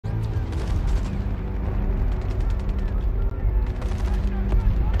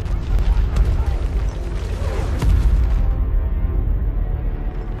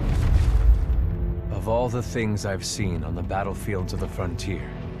the things I've seen on the battlefields of the frontier,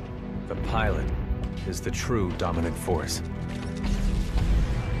 the pilot is the true dominant force.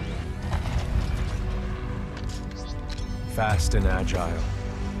 Fast and agile.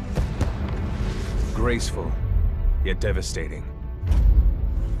 Graceful, yet devastating.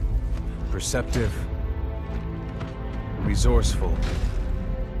 Perceptive, resourceful,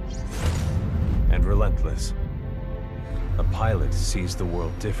 and relentless. A pilot sees the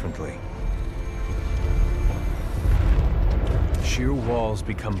world differently. Sheer walls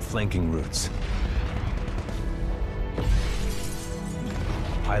become flanking routes.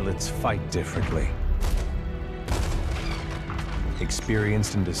 Pilots fight differently.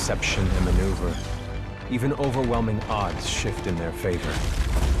 Experienced in deception and maneuver, even overwhelming odds shift in their favor.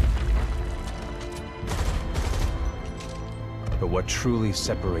 But what truly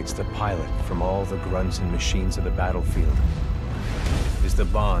separates the pilot from all the grunts and machines of the battlefield is the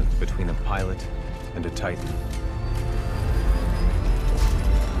bond between a pilot and a Titan.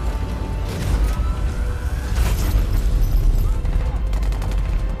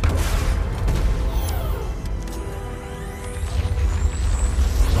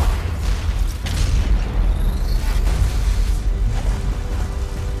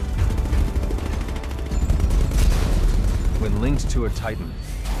 When linked to a Titan,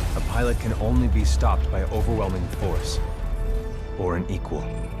 a pilot can only be stopped by overwhelming force, or an equal.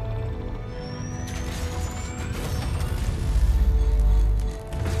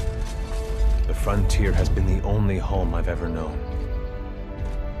 The frontier has been the only home I've ever known.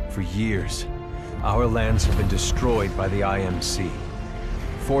 For years, our lands have been destroyed by the IMC,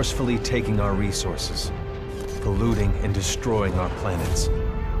 forcefully taking our resources, polluting and destroying our planets,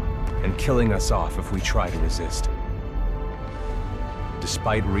 and killing us off if we try to resist.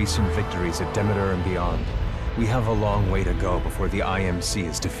 Despite recent victories at Demeter and beyond, we have a long way to go before the IMC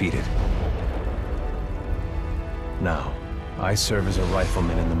is defeated. Now, I serve as a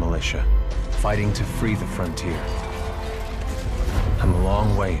rifleman in the militia, fighting to free the frontier. I'm a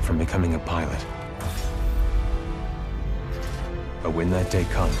long way from becoming a pilot. But when that day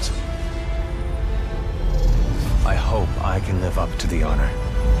comes, I hope I can live up to the honor.